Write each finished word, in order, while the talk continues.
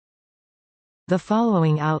The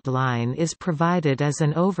following outline is provided as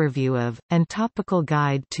an overview of, and topical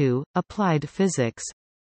guide to, applied physics.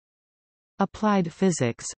 Applied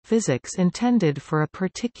physics – physics intended for a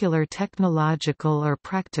particular technological or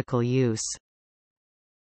practical use.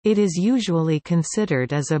 It is usually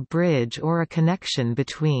considered as a bridge or a connection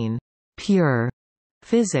between pure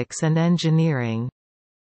physics and engineering.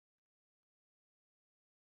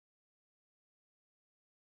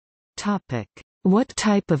 What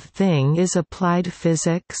type of thing is applied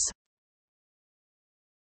physics?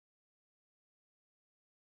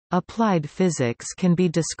 Applied physics can be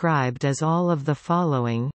described as all of the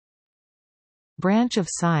following: branch of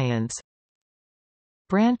science,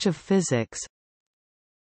 branch of physics,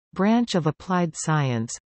 branch of applied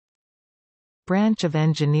science, branch of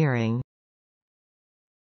engineering.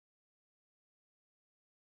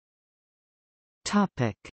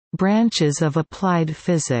 Topic: branches of applied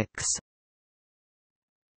physics.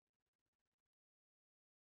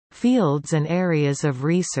 Fields and areas of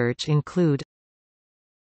research include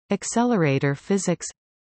accelerator physics,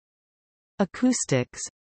 acoustics,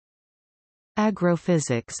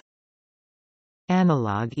 agrophysics,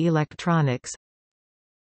 analog electronics,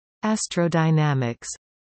 astrodynamics,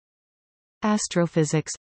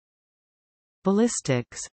 astrophysics,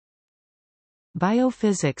 ballistics,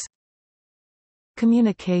 biophysics,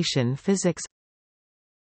 communication physics,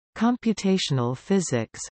 computational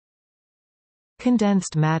physics,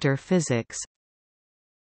 condensed matter physics,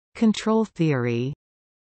 control theory,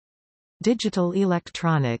 digital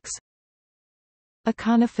electronics,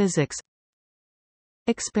 econophysics,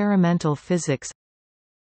 experimental physics,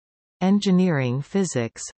 engineering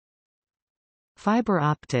physics, fiber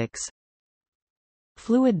optics,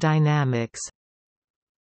 fluid dynamics,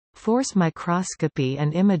 force microscopy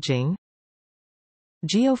and imaging,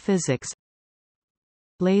 geophysics,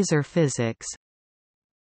 laser physics,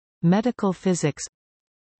 medical physics,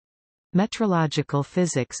 metrological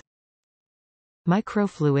physics,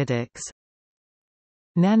 microfluidics,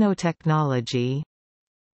 nanotechnology,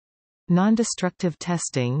 nondestructive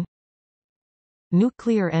testing,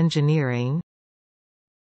 nuclear engineering,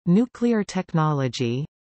 nuclear technology,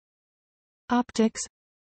 optics,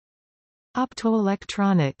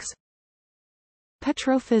 optoelectronics,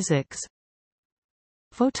 petrophysics,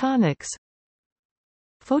 photonics,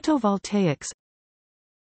 photovoltaics,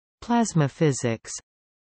 plasma physics,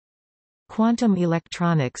 quantum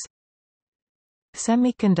electronics,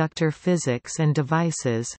 semiconductor physics and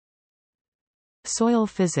devices, soil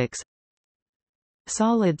physics,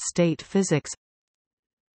 solid-state physics,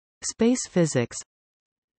 space physics,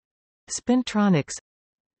 spintronics,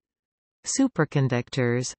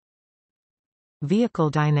 superconductors,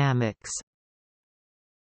 vehicle dynamics.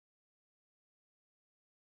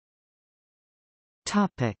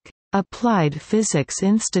 Topic: applied physics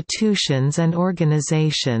institutions and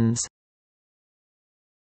organizations.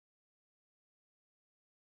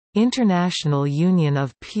 International Union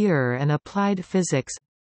of Pure and Applied Physics,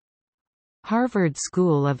 Harvard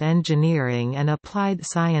School of Engineering and Applied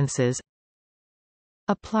Sciences,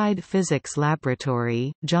 Applied Physics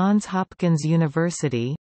Laboratory, Johns Hopkins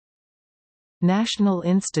University, National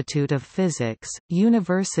Institute of Physics,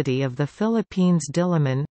 University of the Philippines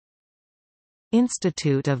Diliman,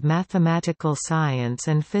 Institute of Mathematical Science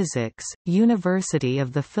and Physics, University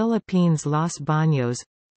of the Philippines Los Baños,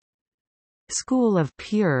 School of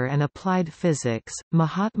Pure and Applied Physics,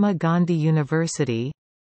 Mahatma Gandhi University,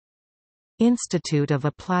 Institute of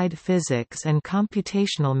Applied Physics and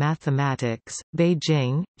Computational Mathematics,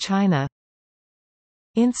 Beijing, China,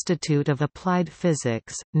 Institute of Applied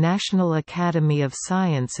Physics, National Academy of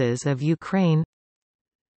Sciences of Ukraine,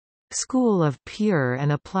 School of Pure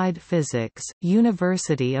and Applied Physics,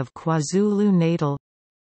 University of KwaZulu-Natal,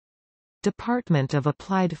 Department of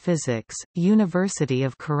Applied Physics, University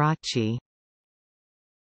of Karachi.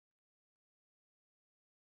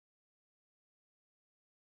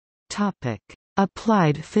 Topic: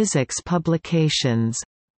 Applied physics publications.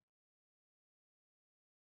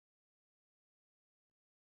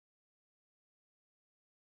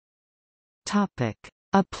 Topic: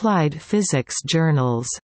 Applied physics journals.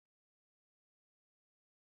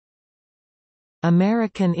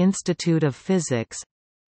 American Institute of Physics,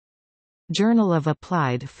 Journal of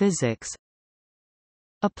Applied Physics,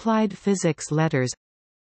 Applied Physics Letters,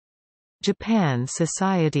 Japan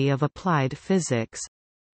Society of Applied Physics,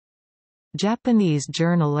 Japanese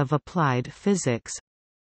Journal of Applied Physics,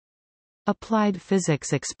 Applied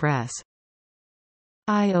Physics Express,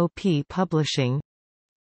 IOP Publishing,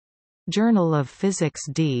 Journal of Physics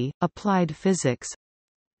D, Applied Physics,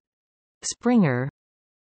 Springer,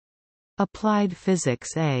 Applied Physics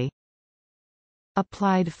A,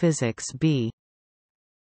 Applied Physics B.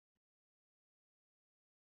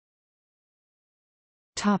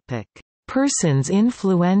 Topic: Persons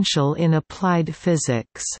influential in applied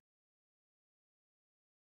physics.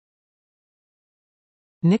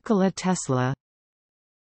 Nikola Tesla,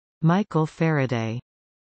 Michael Faraday.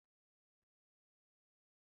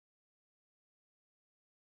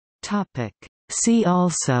 Topic: See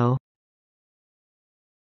also: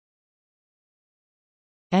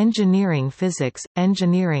 Engineering physics,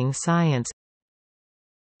 engineering science,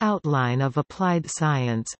 Outline of applied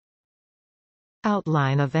science,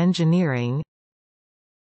 Outline of engineering,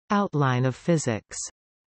 Outline of physics.